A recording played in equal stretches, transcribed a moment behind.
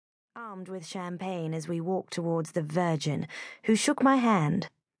armed with champagne as we walked towards the Virgin, who shook my hand,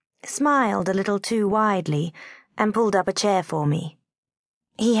 smiled a little too widely, and pulled up a chair for me.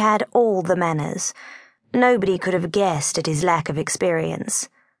 He had all the manners. Nobody could have guessed at his lack of experience.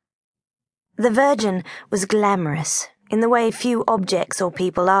 The Virgin was glamorous in the way few objects or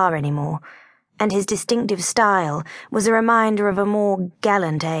people are anymore, and his distinctive style was a reminder of a more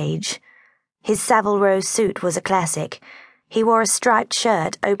gallant age. His Savile Row suit was a classic. He wore a striped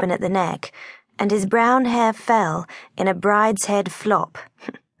shirt open at the neck, and his brown hair fell in a brideshead flop,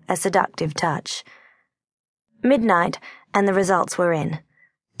 a seductive touch. Midnight, and the results were in.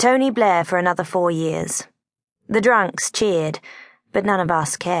 Tony Blair for another 4 years. The drunks cheered, but none of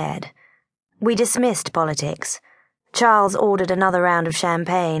us cared. We dismissed politics. Charles ordered another round of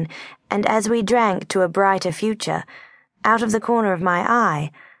champagne, and as we drank to a brighter future, out of the corner of my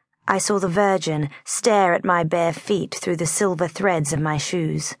eye, I saw the Virgin stare at my bare feet through the silver threads of my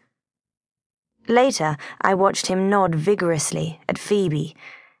shoes. Later, I watched him nod vigorously at Phoebe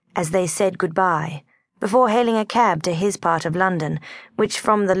as they said goodbye, before hailing a cab to his part of London, which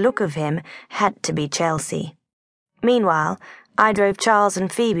from the look of him had to be Chelsea. Meanwhile, I drove Charles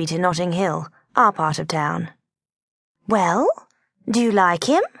and Phoebe to Notting Hill, our part of town. "Well, do you like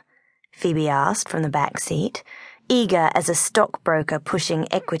him?" Phoebe asked from the back seat, eager as a stockbroker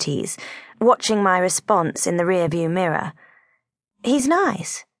pushing equities, watching my response in the rearview mirror. "He's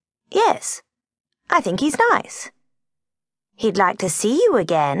nice. Yes, I think he's nice." "He'd like to see you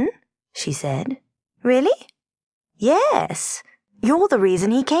again," she said. "Really?" "Yes. You're the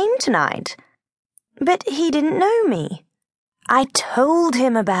reason he came tonight." "But he didn't know me." "I told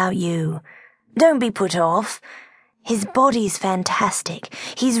him about you. Don't be put off. His body's fantastic.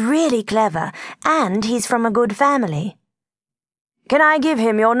 He's really clever, and he's from a good family." "Can I give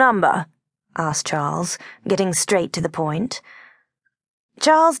him your number?" asked Charles, getting straight to the point.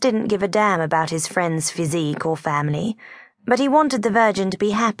 Charles didn't give a damn about his friend's physique or family, but he wanted the Virgin to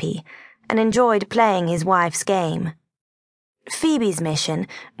be happy and enjoyed playing his wife's game. Phoebe's mission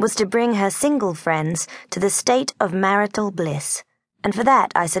was to bring her single friends to the state of marital bliss, and for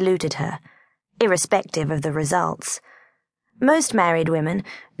that I saluted her, irrespective of the results. Most married women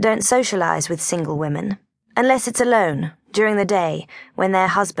don't socialize with single women, unless it's alone, during the day, when their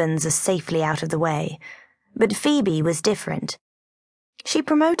husbands are safely out of the way. But Phoebe was different. She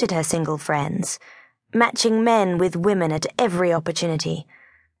promoted her single friends, matching men with women at every opportunity,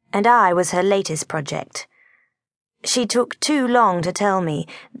 and I was her latest project. She took too long to tell me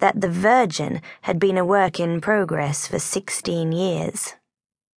that the Virgin had been a work in progress for 16 years.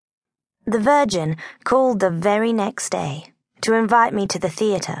 The Virgin called the very next day to invite me to the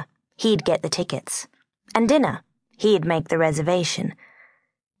theatre. He'd get the tickets. And dinner. He'd make the reservation.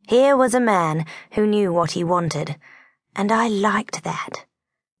 Here was a man who knew what he wanted, and I liked that.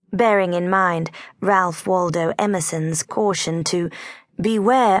 Bearing in mind Ralph Waldo Emerson's caution to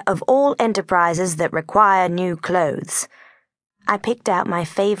beware of all enterprises that require new clothes, I picked out my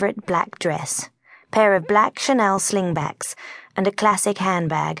favorite black dress, pair of black Chanel slingbacks, and a classic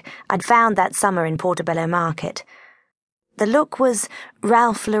handbag I'd found that summer in Portobello Market. The look was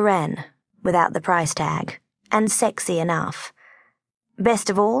Ralph Lauren, without the price tag, and sexy enough. Best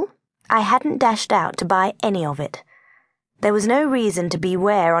of all, I hadn't dashed out to buy any of it. There was no reason to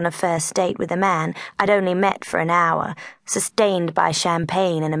beware on a first date with a man I'd only met for an hour, sustained by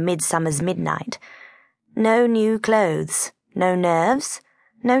champagne and a midsummer's midnight. No new clothes, no nerves,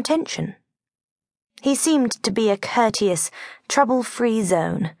 no tension. He seemed to be a courteous, trouble-free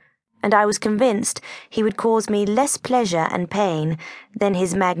zone, and I was convinced he would cause me less pleasure and pain than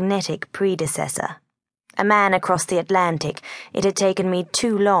his magnetic predecessor. A man across the Atlantic it had taken me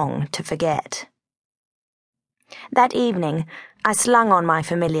too long to forget. That evening, I slung on my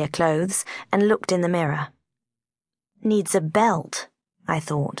familiar clothes and looked in the mirror. "Needs a belt," I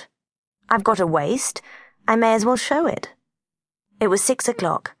thought. "I've got a waist. I may as well show it." It was 6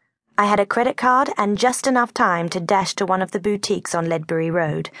 o'clock. I had a credit card and just enough time to dash to one of the boutiques on Ledbury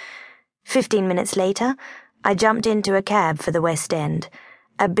Road. 15 minutes later, I jumped into a cab for the West End,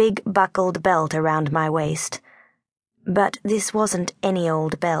 a big buckled belt around my waist. But this wasn't any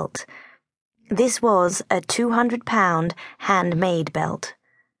old belt. This was a £200 handmade belt.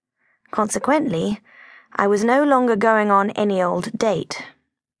 Consequently, I was no longer going on any old date.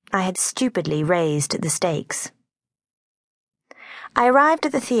 I had stupidly raised the stakes. I arrived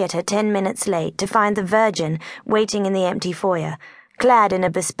at the theatre 10 minutes late to find the Virgin waiting in the empty foyer, clad in a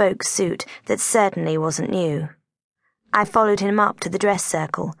bespoke suit that certainly wasn't new. I followed him up to the dress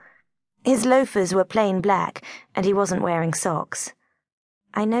circle. His loafers were plain black, and he wasn't wearing socks.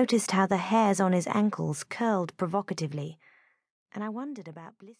 I noticed how the hairs on his ankles curled provocatively, and I wondered about blister